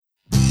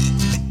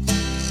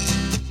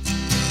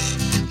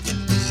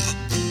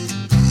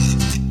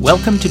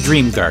Welcome to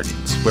Dream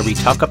Gardens, where we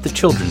talk up the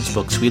children's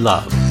books we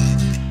love.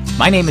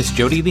 My name is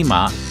Jody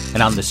Lima,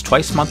 and on this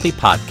twice-monthly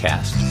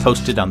podcast,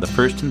 posted on the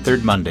first and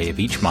third Monday of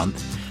each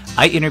month,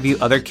 I interview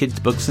other kids'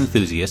 books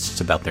enthusiasts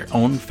about their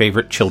own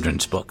favorite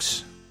children's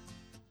books.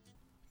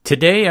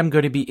 Today I'm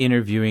going to be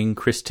interviewing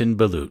Kristen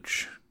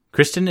Baluch.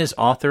 Kristen is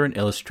author and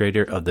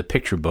illustrator of the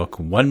picture book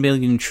 1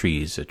 Million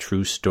Trees, A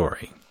True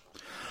Story.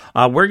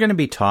 We're going to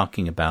be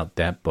talking about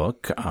that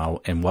book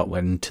and what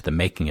went into the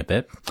making of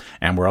it.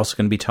 And we're also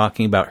going to be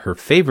talking about her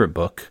favorite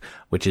book,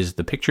 which is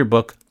the picture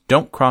book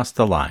Don't Cross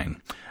the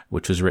Line,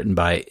 which was written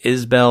by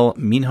Isabel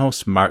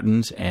Minhos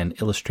Martins and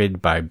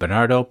illustrated by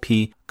Bernardo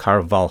P.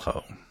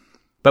 Carvalho.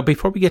 But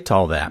before we get to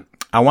all that,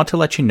 I want to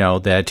let you know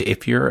that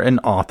if you're an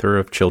author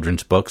of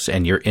children's books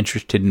and you're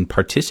interested in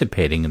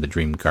participating in the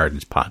Dream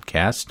Gardens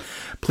podcast,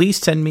 please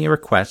send me a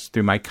request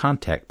through my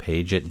contact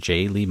page at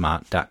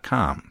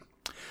jlimott.com.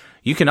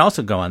 You can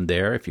also go on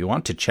there if you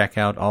want to check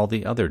out all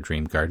the other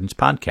Dream Gardens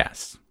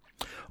podcasts.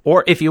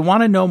 Or if you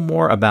want to know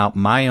more about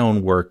my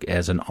own work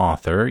as an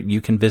author, you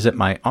can visit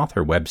my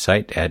author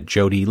website at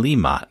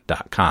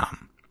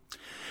jodylimott.com.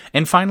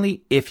 And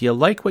finally, if you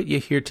like what you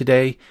hear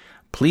today,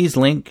 please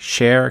link,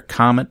 share,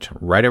 comment,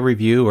 write a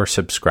review, or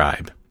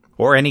subscribe,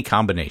 or any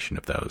combination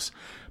of those.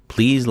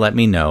 Please let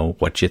me know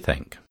what you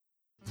think.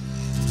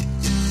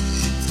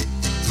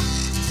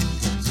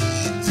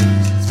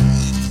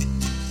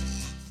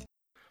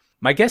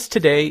 My guest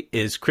today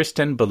is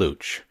Kristen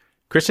Baluch.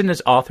 Kristen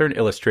is author and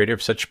illustrator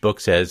of such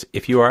books as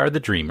If You Are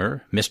the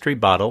Dreamer, Mystery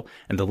Bottle,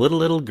 and The Little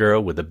Little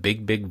Girl with a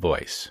Big, Big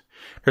Voice.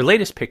 Her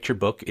latest picture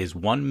book is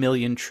 1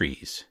 Million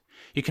Trees.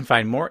 You can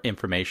find more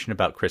information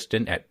about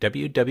Kristen at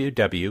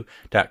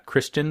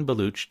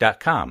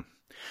www.kristenbaluch.com.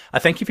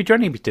 Thank you for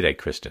joining me today,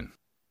 Kristen.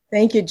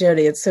 Thank you,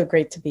 Jody. It's so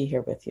great to be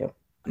here with you.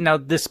 Now,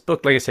 this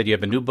book, like I said, you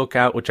have a new book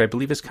out, which I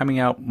believe is coming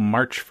out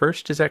March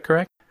 1st. Is that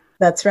correct?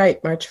 That's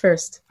right, March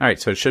 1st. All right,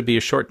 so it should be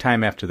a short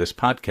time after this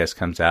podcast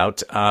comes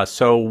out.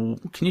 So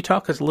can you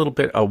talk us a little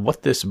bit of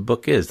what this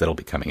book is that'll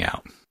be coming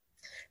out?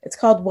 It's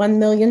called 1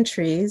 Million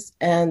Trees,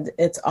 and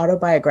it's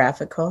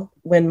autobiographical.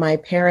 When I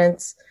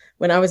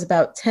was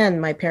about 10,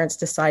 my parents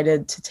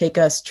decided to take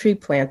us tree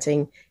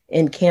planting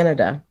in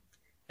Canada.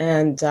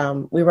 And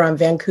we were on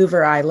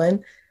Vancouver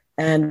Island,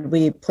 and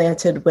we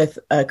planted with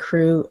a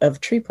crew of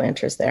tree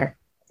planters there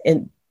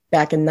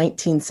back in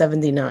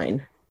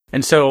 1979.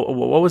 And so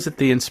what was it,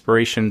 the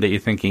inspiration that you're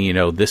thinking,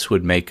 this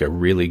would make a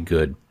really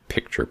good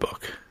picture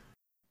book?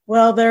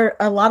 Well, there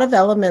are a lot of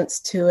elements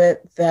to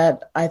it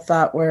that I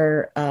thought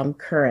were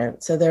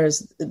current. So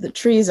the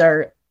trees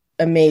are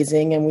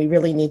amazing, and we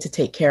really need to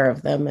take care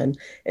of them. And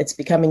it's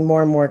becoming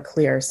more and more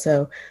clear.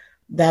 So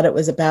that it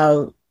was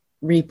about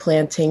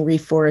replanting,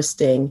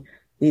 reforesting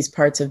these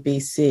parts of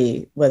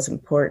BC was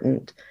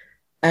important.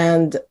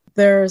 And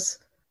there's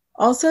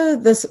also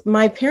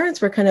my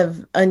parents were kind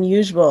of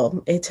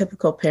unusual,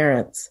 atypical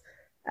parents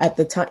at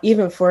the time,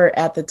 even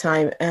at the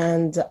time.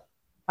 And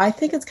I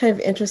think it's kind of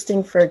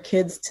interesting for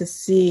kids to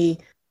see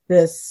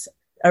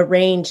a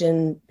range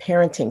in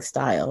parenting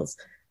styles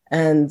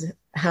and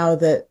how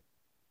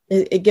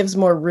it gives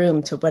more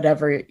room to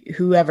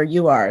whoever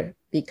you are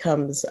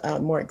becomes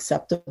more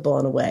acceptable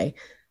in a way,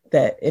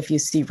 that if you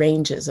see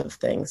ranges of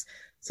things.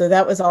 So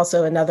that was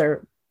also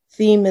another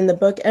theme in the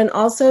book, and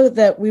also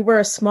that we were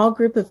a small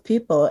group of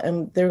people,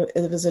 and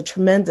it was a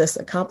tremendous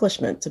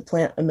accomplishment to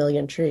plant 1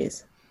 million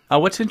trees.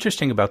 What's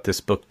interesting about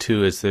this book,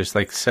 too, is there's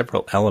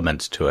several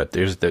elements to it.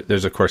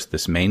 There's of course,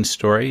 this main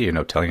story,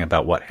 telling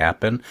about what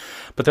happened,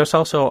 but there's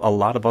also a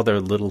lot of other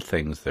little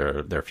things.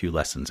 There are a few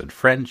lessons in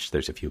French,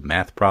 there's a few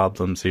math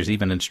problems, there's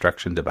even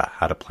instructions about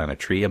how to plant a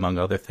tree, among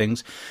other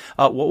things.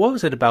 What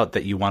was it about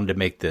that you wanted to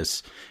make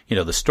this,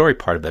 the story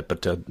part of it,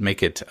 but to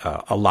make it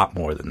a lot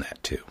more than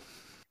that, too?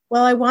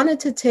 Well, I wanted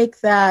to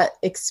take that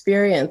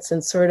experience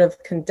and sort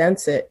of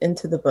condense it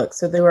into the book.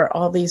 So there were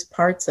all these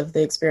parts of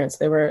the experience.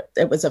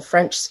 It was a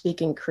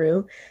French-speaking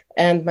crew,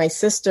 and my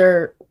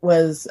sister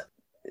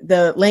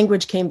the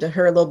language came to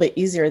her a little bit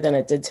easier than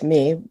it did to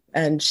me,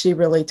 and she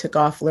really took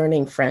off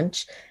learning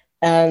French.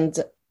 And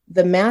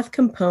the math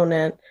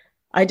component,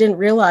 I didn't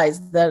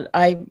realize that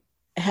I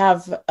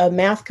have a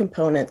math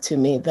component to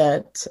me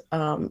that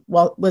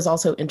was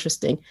also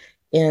interesting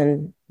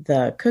in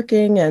the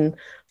cooking and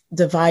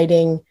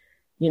dividing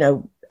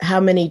how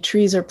many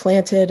trees are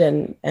planted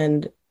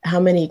and how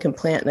many you can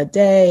plant in a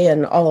day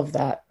and all of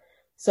that.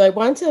 So I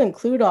wanted to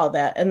include all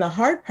that. And the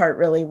hard part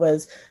really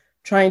was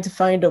trying to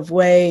find a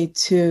way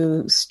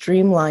to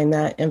streamline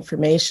that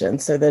information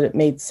so that it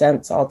made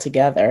sense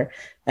altogether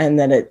and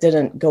that it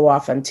didn't go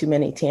off on too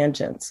many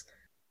tangents,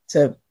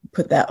 to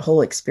put that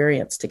whole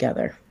experience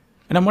together.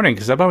 And I'm wondering,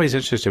 because I'm always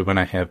interested when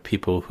I have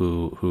people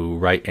who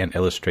write and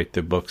illustrate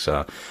their books,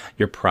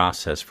 your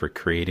process for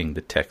creating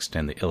the text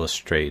and the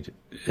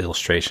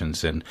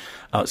illustrations. And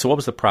so what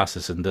was the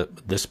process in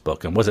this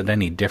book? And was it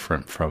any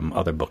different from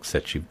other books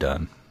that you've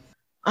done?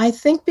 I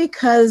think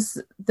because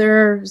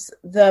there's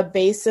the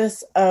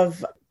basis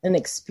of an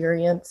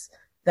experience,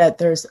 that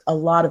there's a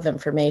lot of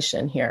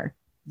information here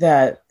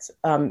that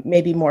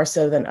maybe more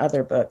so than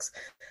other books.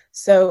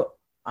 So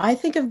I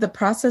think of the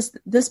process,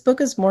 this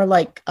book is more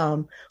like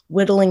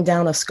whittling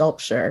down a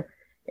sculpture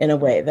in a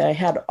way that I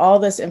had all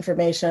this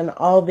information,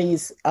 all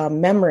these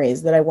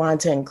memories that I wanted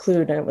to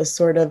include. And it was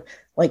sort of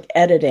like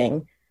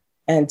editing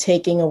and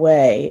taking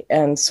away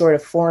and sort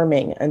of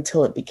forming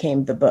until it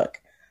became the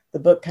book. The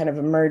book kind of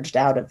emerged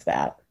out of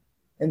that.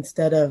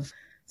 Instead of,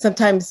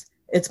 sometimes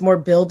it's more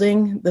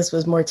building, this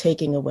was more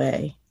taking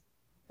away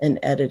and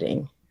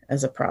editing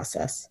as a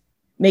process,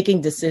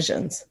 making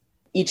decisions.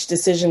 Each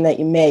decision that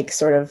you make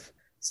sort of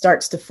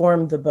starts to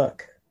form the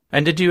book.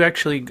 And did you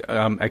actually,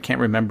 I can't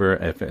remember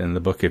if in the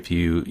book if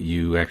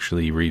you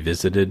actually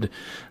revisited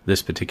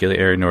this particular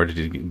area in order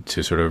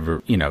to sort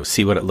of,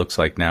 see what it looks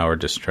like now, or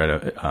just try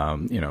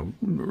to,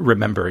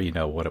 remember,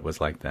 what it was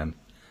like then?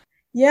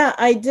 Yeah,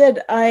 I did.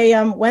 I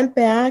went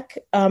back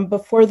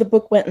before the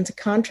book went into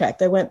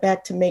contract. I went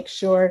back to make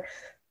sure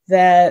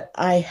that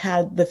I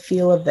had the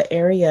feel of the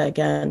area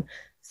again.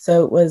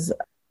 So it was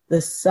the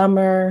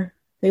summer,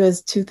 I think it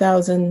was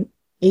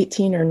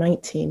 2018 or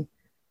 19,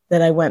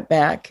 that I went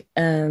back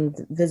and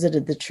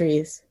visited the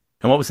trees.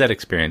 And what was that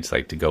experience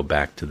like to go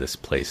back to this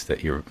place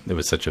that it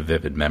was such a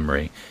vivid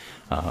memory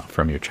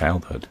from your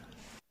childhood?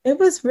 It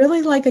was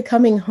really like a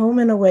coming home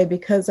in a way,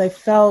 because I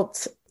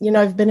felt,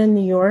 I've been in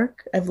New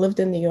York. I've lived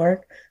in New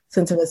York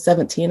since I was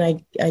 17.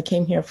 I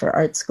came here for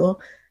art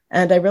school,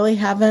 and I really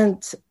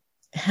haven't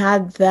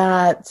had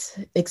that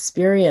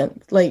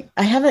experience. Like,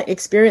 I haven't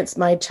experienced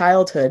my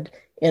childhood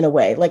in a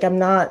way. Like, I'm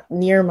not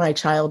near my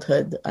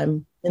childhood.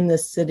 I'm in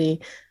this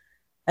city.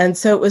 And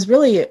so it was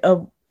really, it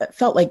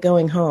felt like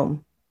going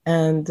home,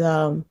 and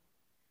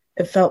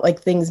it felt like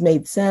things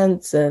made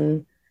sense,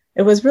 and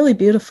it was really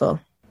beautiful.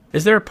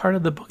 Is there a part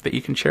of the book that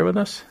you can share with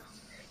us?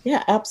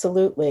 Yeah,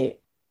 absolutely.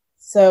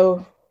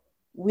 So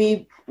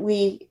we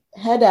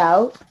head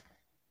out,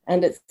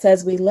 and it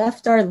says, we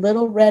left our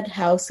little red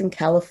house in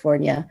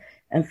California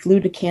and flew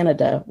to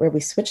Canada, where we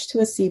switched to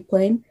a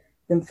seaplane,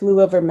 then flew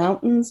over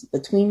mountains,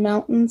 between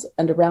mountains,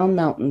 and around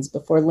mountains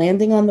before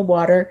landing on the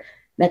water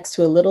next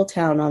to a little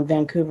town on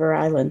Vancouver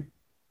Island.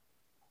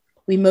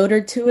 We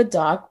motored to a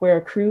dock where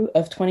a crew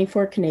of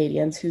 24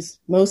 Canadians, who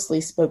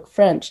mostly spoke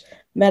French,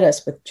 met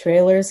us with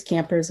trailers,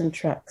 campers, and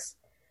trucks.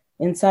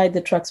 Inside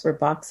the trucks were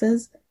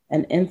boxes,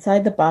 and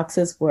inside the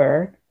boxes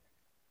were,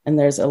 and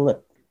there's a ...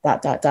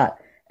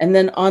 And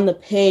then on the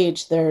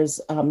page, there's,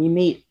 you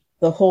meet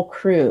the whole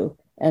crew.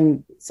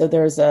 And so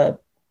there's a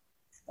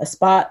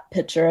spot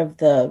picture of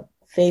the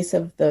face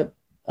of the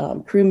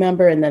crew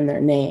member, and then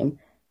their name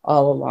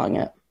all along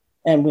it.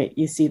 And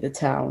you see the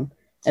town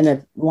and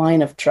a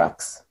line of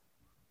trucks.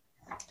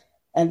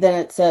 And then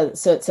it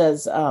says,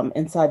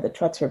 inside the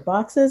trucks were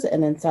boxes,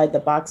 and inside the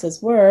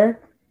boxes were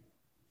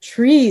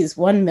trees,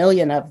 1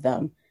 million of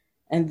them.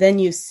 And then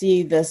you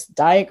see this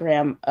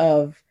diagram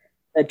of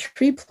the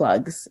tree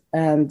plugs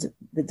and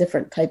the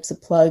different types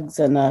of plugs,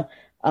 and a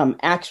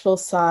actual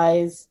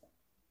size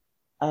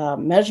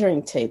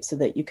measuring tape so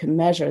that you can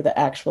measure the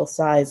actual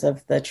size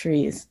of the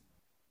trees.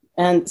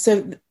 And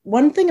so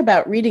one thing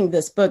about reading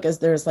this book is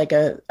there's like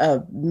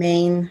a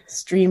main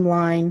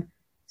streamline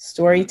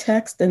story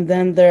text, and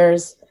then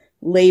there's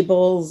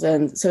labels.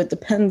 And so it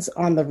depends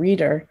on the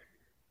reader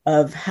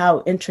of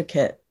how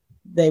intricate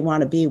they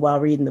want to be while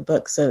reading the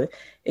book. So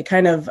it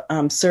kind of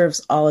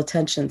serves all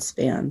attention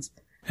spans.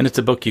 And it's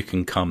a book you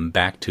can come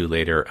back to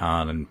later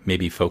on and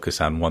maybe focus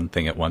on one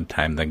thing at one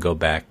time, then go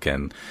back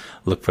and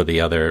look for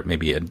the other,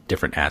 maybe a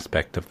different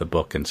aspect of the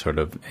book, and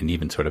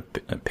even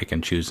pick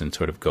and choose and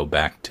sort of go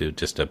back to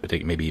just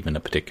maybe even a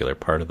particular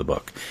part of the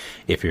book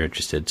if you're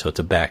interested. So it's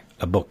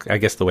a book, I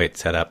guess the way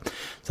it's set up,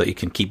 so that you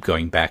can keep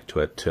going back to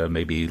it to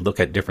maybe look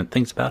at different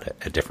things about it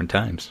at different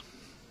times.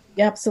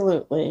 Yeah,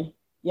 absolutely.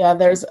 Yeah,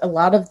 there's a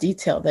lot of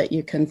detail that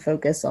you can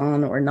focus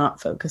on or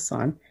not focus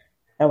on,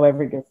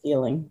 however you're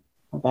feeling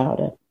about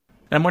it.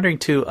 I'm wondering,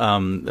 too,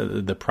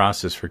 the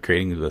process for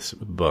creating this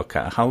book.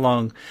 How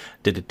long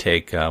did it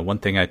take? One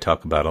thing I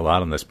talk about a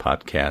lot on this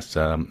podcast,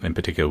 in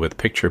particular with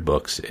picture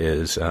books,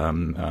 is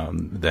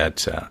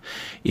that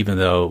even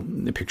though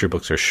the picture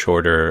books are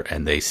shorter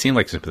and they seem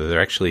like simple,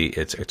 they're actually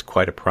it's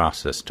quite a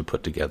process to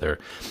put together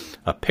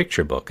a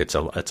picture book. It's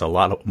a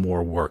lot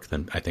more work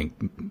than I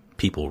think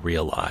people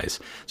realize.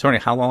 So,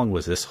 wondering, how long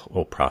was this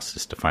whole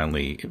process to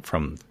finally,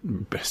 from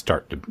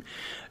start to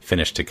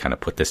finish, to kind of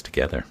put this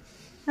together?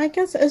 I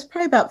guess it was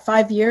probably about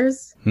 5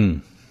 years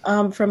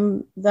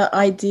from the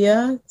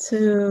idea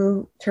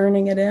to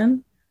turning it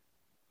in.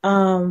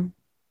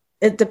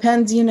 It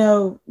depends,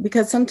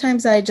 because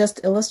sometimes I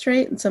just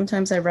illustrate and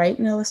sometimes I write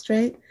and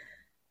illustrate.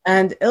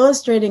 And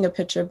illustrating a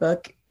picture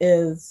book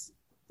is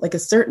like a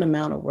certain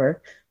amount of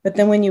work. But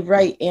then when you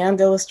write and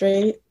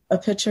illustrate a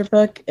picture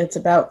book, it's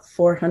about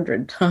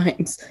 400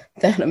 times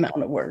that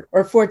amount of work,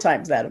 or 4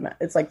 times that amount.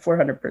 It's like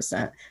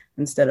 400%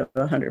 instead of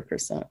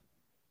 100%.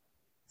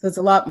 So it's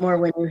a lot more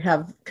when you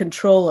have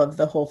control of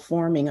the whole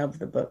forming of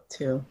the book,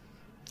 too.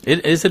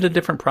 Is it a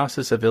different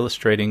process of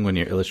illustrating when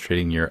you're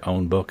illustrating your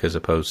own book as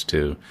opposed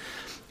to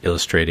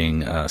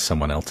illustrating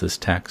someone else's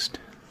text?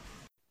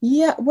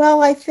 Yeah,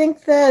 well, I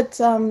think that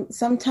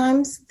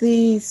sometimes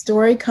the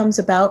story comes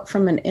about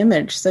from an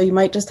image. So you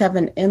might just have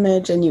an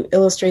image and you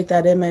illustrate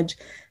that image,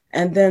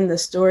 and then the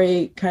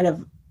story kind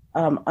of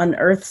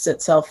unearths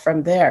itself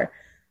from there.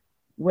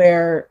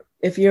 Where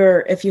if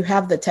you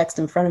have the text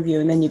in front of you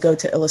and then you go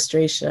to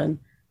illustration,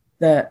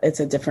 it's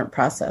a different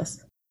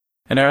process.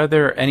 And are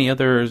there any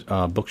other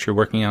books you're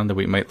working on that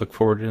we might look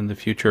forward to in the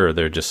future, or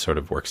they're just sort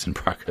of works in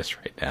progress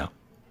right now?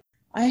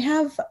 I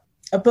have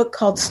a book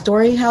called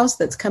Story House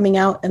that's coming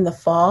out in the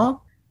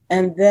fall,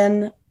 and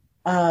then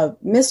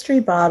Mystery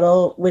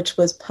Bottle, which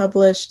was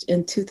published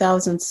in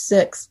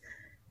 2006,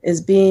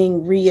 is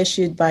being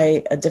reissued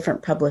by a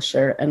different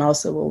publisher and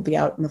also will be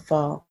out in the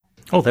fall.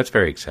 Oh, that's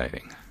very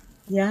exciting.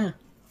 Yeah.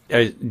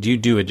 Do you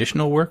do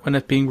additional work when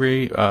it's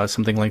being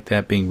something like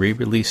that being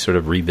re-released, sort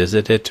of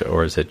revisit it,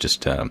 or is it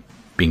just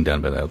being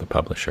done by the other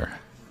publisher?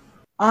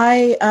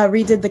 I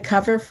redid the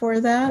cover for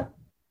that,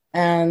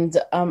 and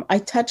I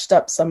touched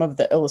up some of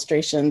the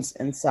illustrations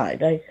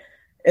inside.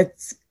 It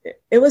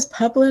was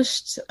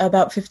published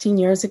about 15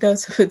 years ago,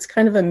 so it's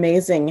kind of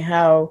amazing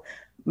how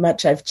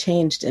much I've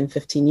changed in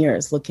 15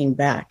 years looking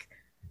back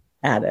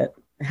at it,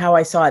 how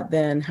I saw it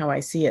then, how I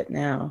see it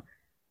now.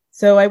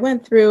 So I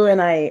went through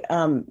and I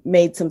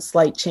made some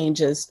slight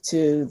changes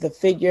to the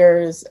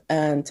figures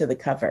and to the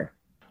cover.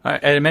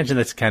 I imagine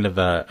that's kind of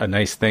a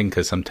nice thing,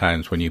 because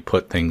sometimes when you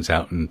put things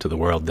out into the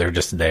world, they're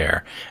just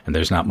there and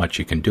there's not much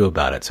you can do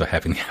about it. So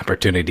having the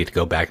opportunity to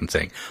go back and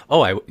saying,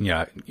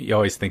 you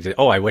always think,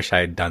 I wish I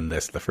had done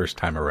this the first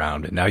time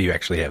around. And now you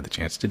actually have the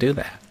chance to do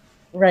that.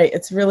 Right.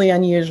 It's really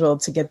unusual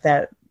to get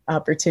that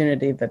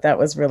opportunity, but that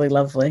was really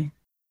lovely.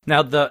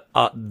 Now,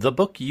 the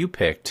book you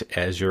picked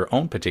as your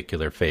own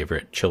particular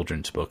favorite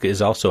children's book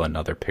is also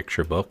another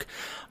picture book.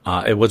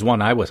 It was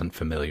one I wasn't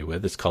familiar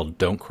with. It's called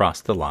Don't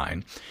Cross the Line.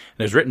 And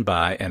it was written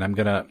by, and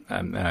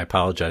I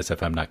apologize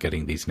if I'm not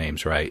getting these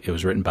names right. It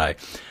was written by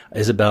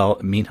Isabel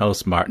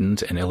Minhos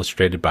Martins and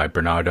illustrated by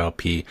Bernardo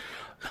P.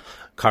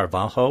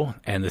 Carvalho,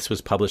 and this was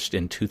published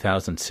in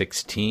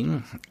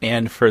 2016.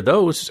 And for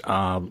those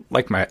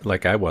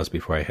like I was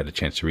before I had a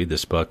chance to read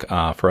this book,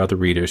 for other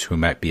readers who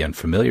might be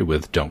unfamiliar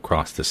with Don't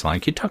Cross This Line,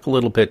 can you talk a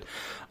little bit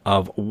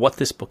of what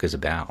this book is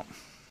about?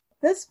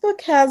 This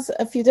book has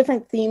a few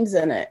different themes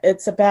in it.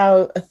 It's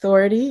about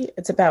authority,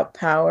 it's about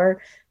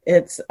power,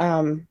 it's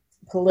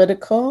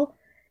political,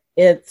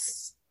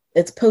 it's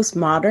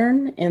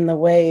postmodern in the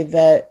way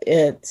that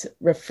it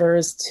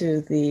refers to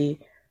the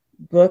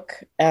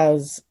book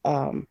as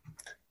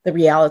the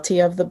reality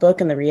of the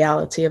book and the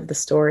reality of the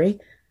story.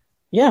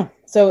 Yeah,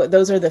 so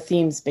those are the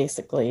themes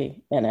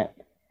basically in it.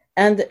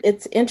 And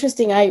it's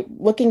interesting,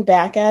 looking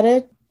back at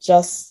it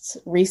just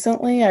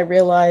recently, I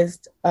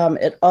realized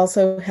it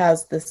also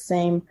has the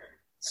same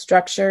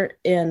structure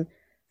in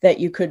that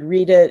you could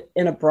read it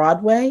in a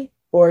broad way,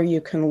 or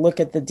you can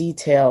look at the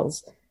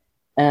details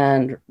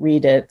and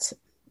read it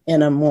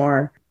in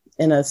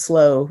a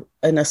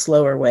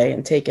slower way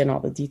and take in all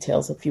the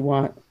details if you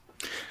want.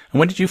 And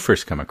when did you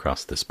first come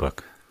across this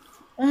book?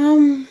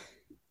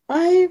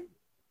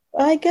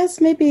 I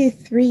guess maybe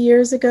 2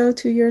 years ago,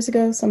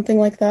 something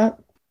like that.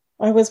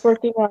 I was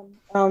working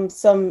on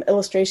some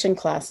illustration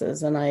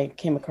classes and I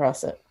came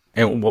across it.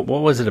 And what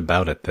was it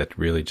about it that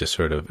really just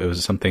it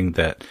was something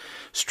that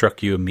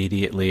struck you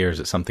immediately, or is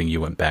it something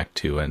you went back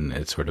to and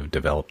it sort of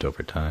developed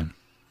over time?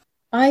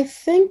 I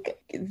think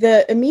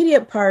the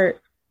immediate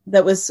part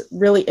that was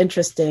really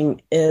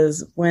interesting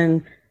is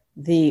when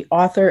the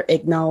author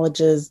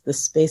acknowledges the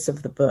space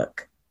of the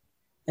book.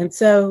 And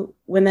so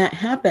when that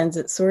happens,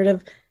 it sort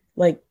of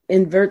like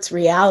inverts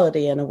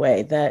reality in a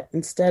way that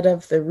instead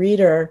of the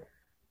reader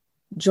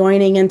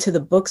joining into the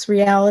book's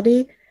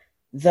reality,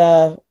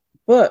 the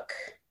book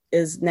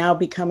is now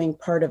becoming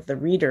part of the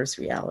reader's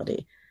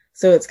reality.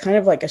 So it's kind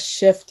of like a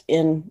shift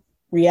in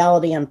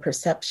reality and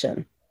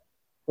perception,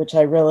 which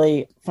I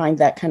really find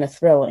that kind of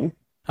thrilling.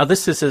 Now,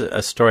 this is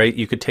a story,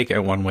 you could take it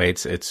one way,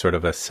 it's sort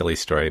of a silly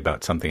story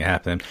about something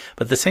happening,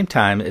 but at the same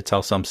time, it's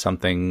also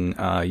something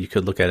you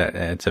could look at it,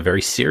 and it's a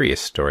very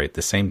serious story at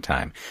the same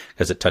time,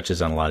 because it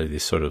touches on a lot of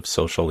these sort of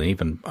social and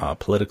even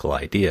political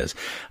ideas.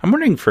 I'm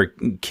wondering, for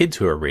kids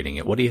who are reading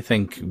it, what do you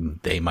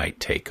think they might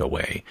take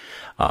away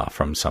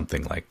from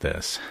something like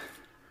this?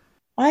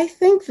 I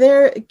think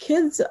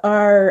kids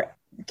are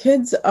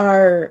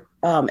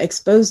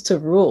exposed to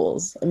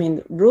rules. I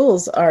mean,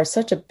 rules are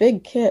such a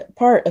big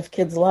part of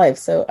kids' lives.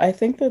 So I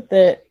think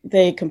that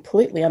they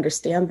completely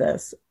understand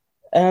this.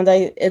 And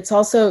it's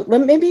also,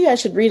 maybe I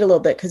should read a little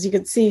bit because you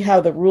can see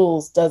how the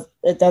rules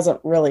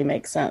doesn't really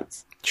make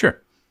sense. Sure.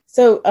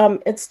 So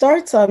it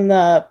starts on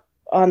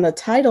the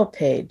title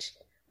page,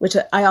 which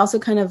I also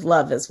kind of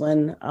love, is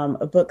when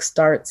a book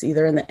starts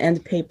either in the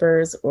end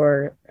papers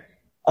or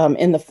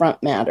in the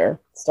front matter,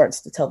 starts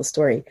to tell the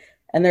story.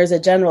 And there's a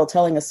general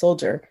telling a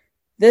soldier,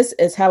 "This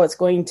is how it's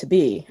going to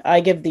be.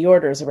 I give the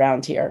orders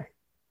around here."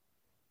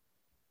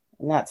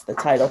 And that's the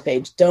title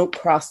page, Don't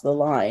Cross the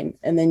Line.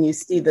 And then you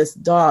see this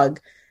dog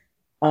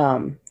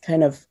kind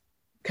of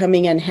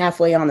coming in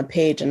halfway on the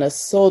page, and a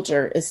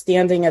soldier is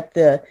standing at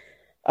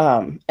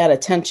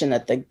attention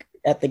at the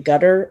at the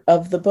gutter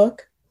of the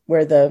book,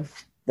 where the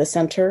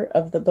center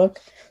of the book.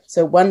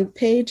 So one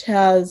page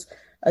has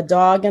a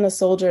dog and a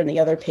soldier, and the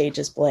other page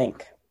is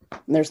blank.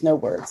 And there's no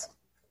words.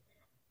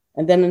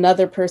 And then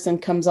another person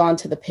comes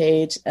onto the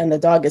page, and the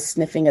dog is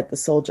sniffing at the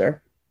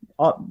soldier.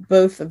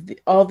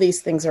 All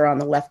these things are on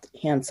the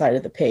left-hand side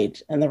of the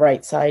page, and the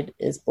right side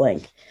is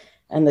blank.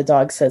 And the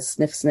dog says,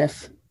 sniff,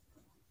 sniff.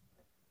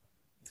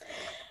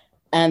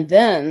 And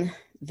then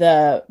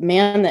the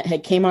man that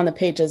had came on the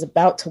page is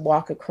about to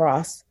walk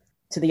across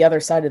to the other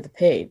side of the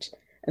page.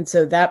 And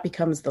so that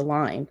becomes the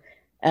line.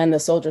 And the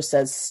soldier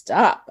says,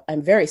 stop,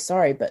 I'm very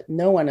sorry, but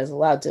no one is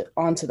allowed to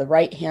onto the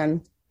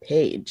right-hand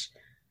page.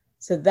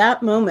 So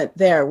that moment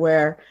there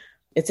where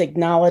it's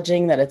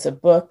acknowledging that it's a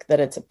book, that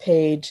it's a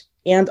page,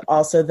 and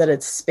also that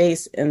it's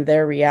space in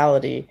their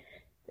reality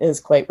is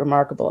quite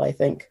remarkable, I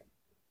think.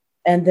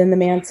 And then the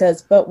man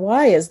says, but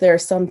why? Is there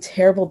some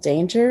terrible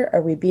danger?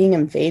 Are we being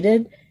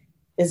invaded?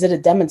 Is it a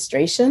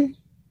demonstration?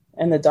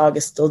 And the dog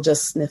is still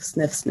just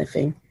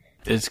sniffing.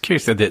 It's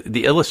curious that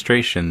the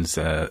illustrations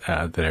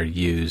that are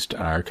used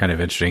are kind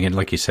of interesting. And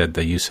like you said,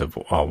 the use of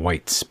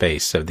white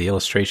space. So the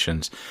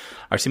illustrations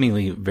are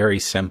seemingly very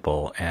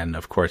simple. And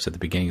of course, at the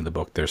beginning of the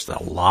book, there's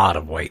a lot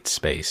of white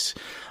space.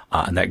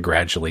 And that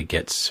gradually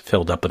gets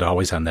filled up, but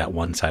always on that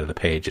one side of the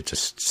page. It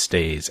just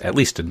stays, at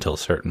least until a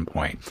certain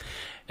point.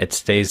 It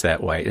stays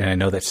that way. And I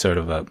know that's sort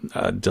of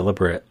a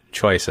deliberate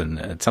choice, and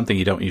it's something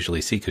you don't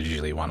usually see because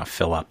usually you want to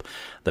fill up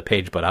the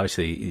page. But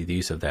obviously the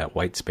use of that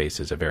white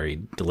space is a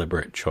very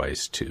deliberate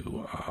choice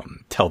to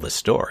tell the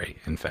story,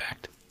 in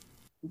fact.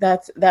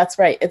 That's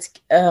right. It's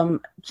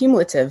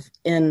cumulative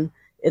in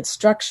its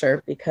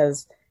structure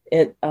because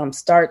it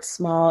starts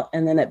small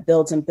and then it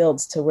builds and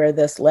builds to where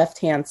this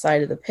left-hand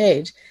side of the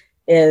page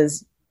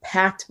is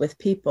packed with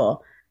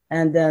people.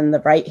 And then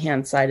the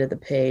right-hand side of the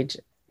page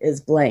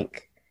is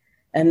blank.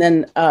 And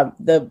then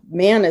the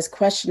man is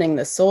questioning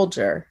the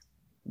soldier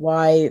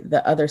why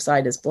the other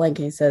side is blank.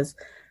 He says,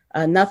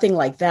 nothing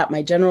like that.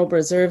 My general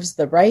reserves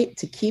the right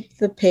to keep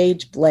the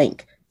page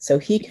blank so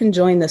he can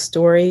join the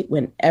story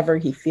whenever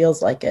he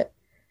feels like it.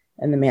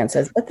 And the man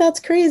says, but that's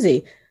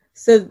crazy.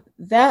 So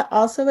that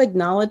also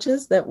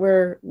acknowledges that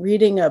we're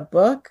reading a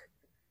book,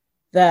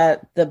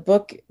 that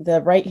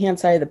the right-hand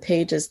side of the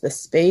page is the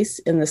space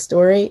in the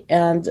story,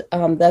 and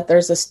that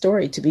there's a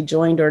story to be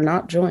joined or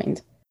not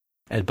joined.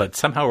 But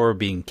somehow we're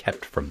being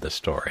kept from the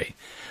story,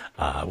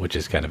 which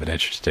is kind of an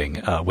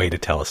interesting way to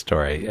tell a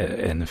story.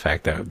 In the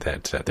fact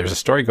that there's a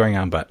story going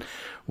on, but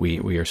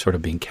we are sort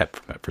of being kept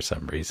from it for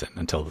some reason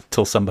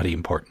until somebody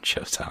important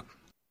shows up.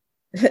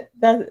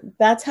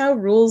 That's how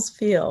rules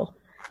feel,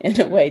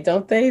 in a way,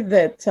 don't they?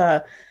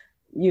 That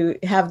you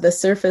have the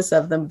surface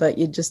of them, but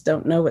you just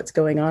don't know what's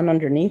going on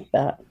underneath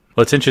that.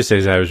 Well, it's interesting,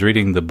 as I was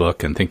reading the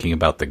book and thinking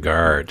about the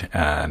guard,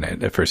 and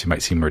at first it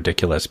might seem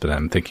ridiculous, but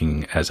I'm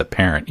thinking as a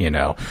parent,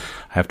 I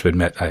have to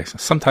admit,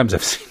 sometimes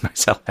I've seen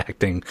myself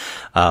acting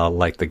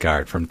like the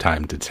guard from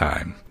time to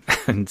time.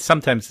 And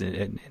sometimes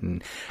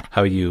in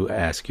how you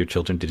ask your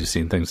children to do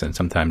certain things, and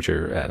sometimes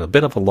you're at a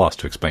bit of a loss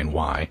to explain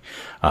why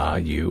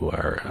you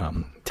are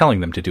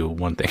telling them to do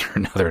one thing or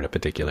another at a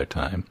particular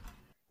time.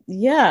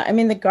 Yeah, I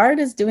mean, the guard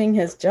is doing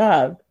his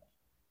job,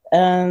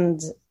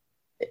 and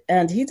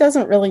he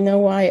doesn't really know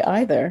why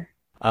either.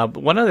 But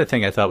one other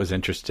thing I thought was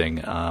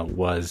interesting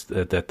was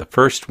that the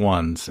first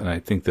ones, and I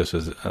think this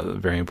was a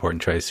very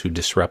important choice, who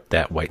disrupt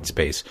that white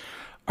space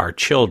are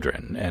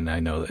children. And I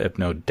have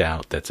no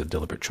doubt that's a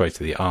deliberate choice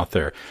of the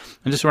author.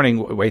 I'm just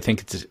wondering, I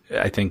think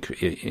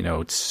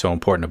it's so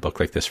important in a book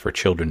like this for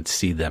children to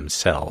see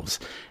themselves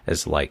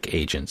as like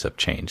agents of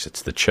change.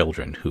 It's the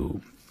children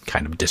who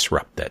kind of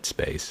disrupt that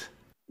space.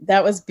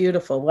 That was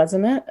beautiful,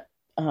 wasn't it?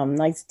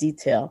 Nice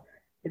detail.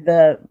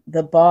 The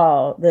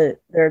ball, there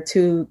are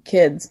two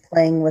kids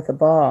playing with a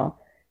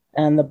ball,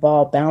 and the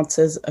ball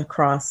bounces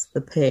across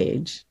the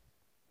page.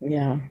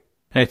 Yeah.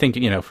 And I think,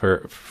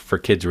 for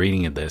kids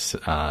reading this,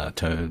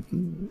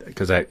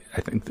 because I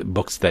think the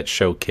books that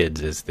show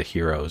kids as the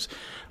heroes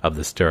of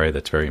the story,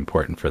 that's very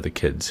important for the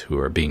kids who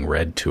are being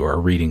read to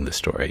or reading the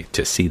story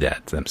to see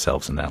that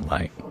themselves in that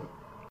light.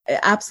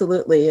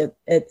 Absolutely.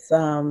 It's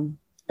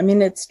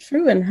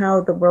true in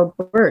how the world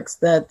works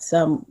that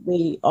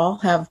we all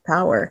have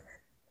power.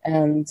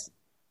 And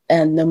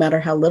no matter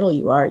how little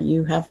you are,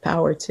 you have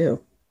power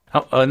too.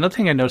 Another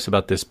thing I noticed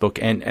about this book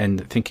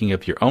and thinking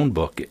of your own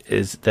book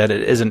is that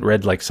it isn't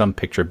read like some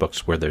picture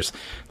books where there's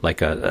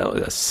like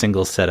a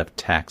single set of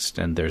text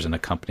and there's an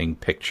accompanying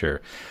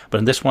picture. But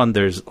in this one,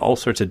 there's all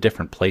sorts of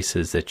different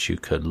places that you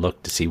could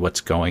look to see what's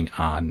going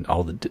on.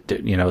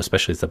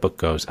 Especially as the book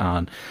goes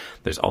on,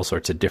 there's all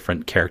sorts of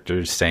different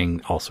characters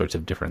saying all sorts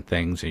of different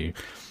things.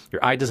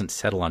 Your eye doesn't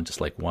settle on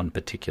just like one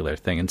particular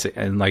thing.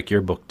 And like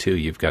your book too,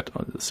 you've got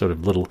sort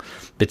of little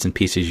bits and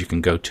pieces you can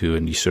go to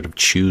and you sort of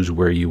choose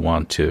where you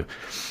want to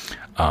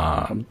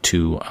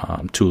to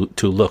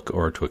look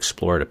or to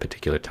explore at a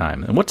particular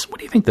time. And what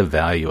do you think the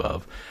value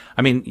of?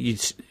 I mean,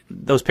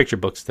 those picture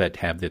books that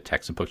have the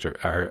text and books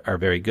are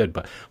very good,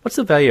 but what's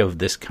the value of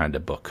this kind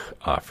of book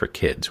for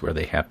kids, where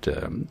they have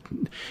to,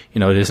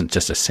 it isn't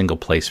just a single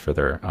place for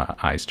their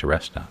eyes to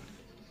rest on?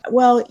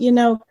 Well,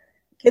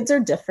 kids are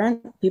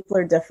different, people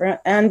are different,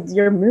 and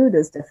your mood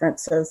is different.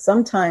 So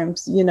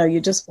sometimes, you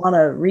just want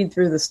to read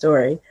through the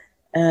story,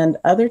 and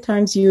other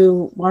times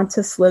you want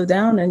to slow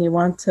down and you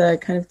want to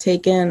kind of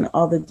take in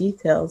all the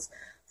details.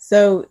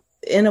 So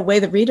in a way,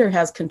 the reader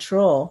has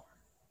control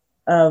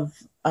of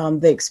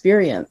the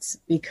experience,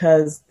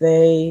 because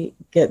they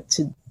get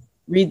to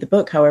read the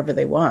book however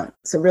they want.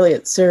 So really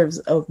it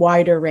serves a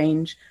wider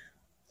range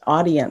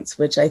audience,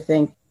 which I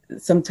think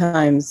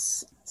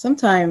sometimes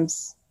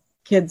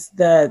kids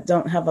that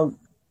don't have a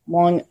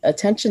long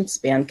attention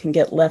span can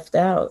get left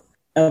out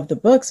of the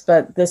books.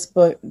 But this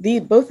book,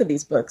 both of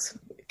these books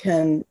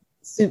can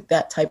suit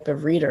that type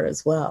of reader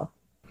as well.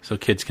 So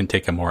kids can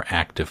take a more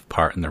active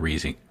part in the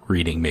reading,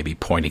 maybe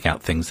pointing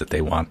out things that they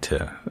want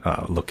to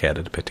look at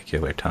a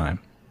particular time.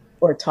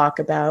 Or talk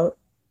about,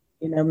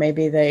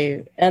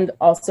 maybe and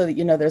also,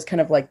 there's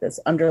kind of like this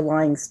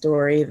underlying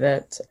story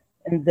that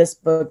in this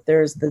book,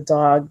 there's the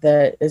dog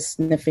that is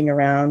sniffing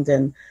around,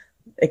 and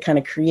it kind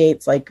of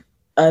creates like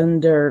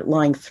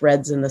underlying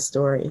threads in the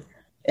story.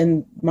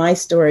 In my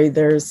story,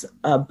 there's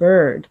a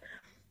bird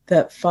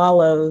that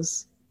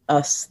follows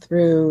us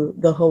through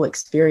the whole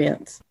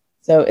experience.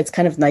 So it's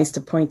kind of nice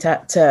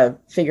to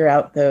figure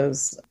out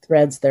those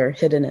threads that are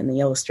hidden in the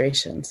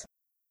illustrations.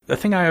 The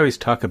thing I always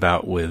talk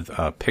about with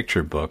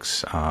picture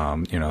books,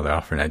 they're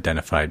often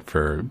identified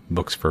for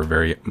books for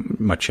very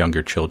much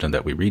younger children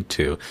that we read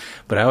to,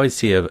 but I always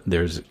see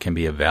can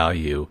be a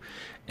value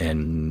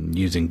in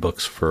using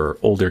books for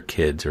older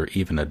kids or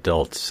even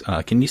adults.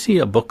 Can you see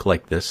a book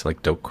like this,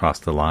 like Don't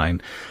Cross the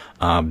Line,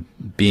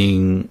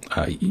 being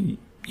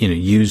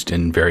used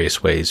in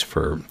various ways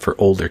for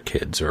older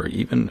kids or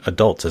even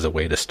adults as a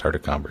way to start a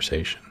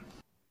conversation?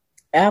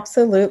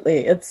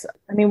 Absolutely.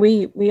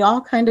 We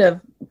all kind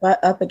of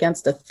butt up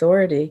against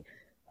authority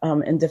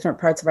in different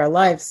parts of our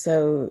lives.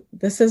 So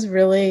this is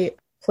really a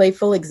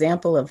playful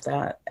example of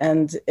that.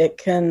 And it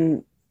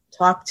can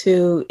talk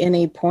to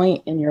any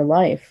point in your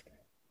life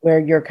where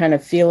you're kind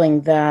of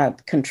feeling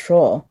that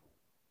control.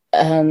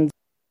 And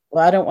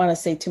I don't want to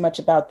say too much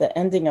about the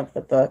ending of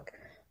the book,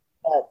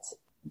 but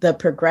the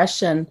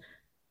progression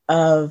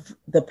of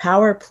the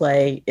power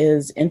play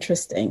is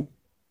interesting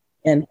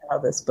in how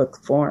this book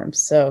forms.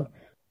 So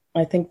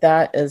I think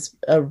that is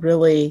a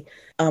really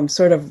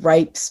sort of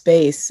ripe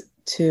space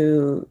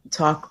to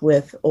talk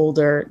with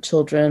older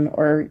children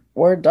or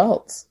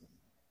adults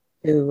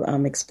to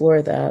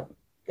explore that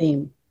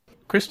theme.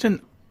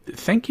 Kristen,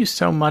 thank you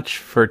so much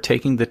for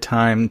taking the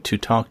time to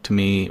talk to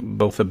me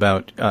both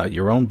about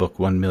your own book,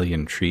 1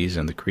 Million Trees,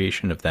 and the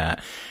creation of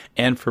that,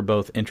 and for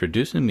both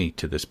introducing me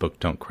to this book,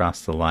 Don't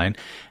Cross the Line,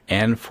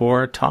 and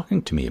for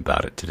talking to me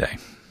about it today.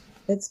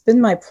 It's been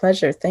my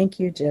pleasure. Thank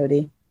you,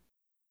 Jody.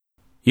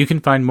 You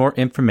can find more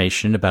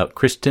information about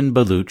Kristen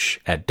Baluch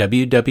at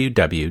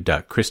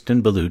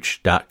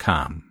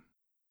www.kristenbaluch.com.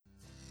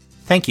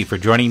 Thank you for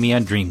joining me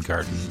on Dream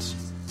Gardens.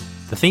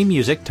 The theme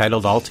music,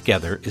 titled All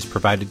Together, is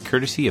provided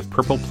courtesy of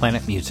Purple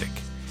Planet Music.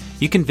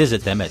 You can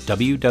visit them at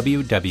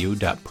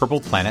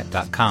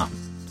www.purpleplanet.com.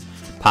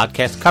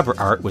 Podcast cover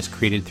art was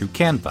created through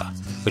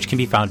Canva, which can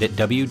be found at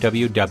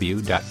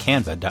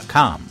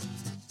www.canva.com.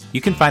 You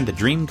can find the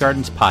Dream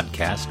Gardens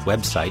podcast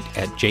website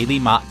at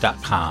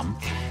jleemott.com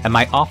and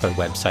my author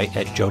website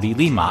at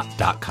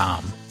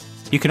jodyleemott.com.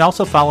 You can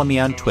also follow me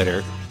on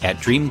Twitter at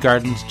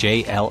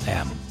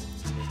DreamGardensJLM.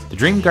 The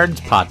Dream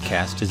Gardens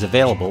podcast is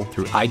available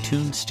through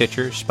iTunes,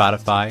 Stitcher,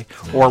 Spotify,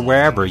 or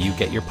wherever you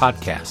get your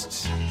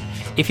podcasts.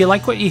 If you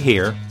like what you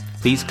hear,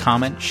 please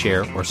comment,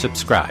 share, or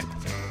subscribe.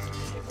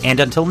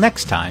 And until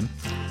next time,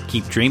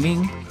 keep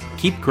dreaming,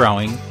 keep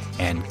growing,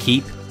 and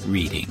keep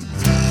reading.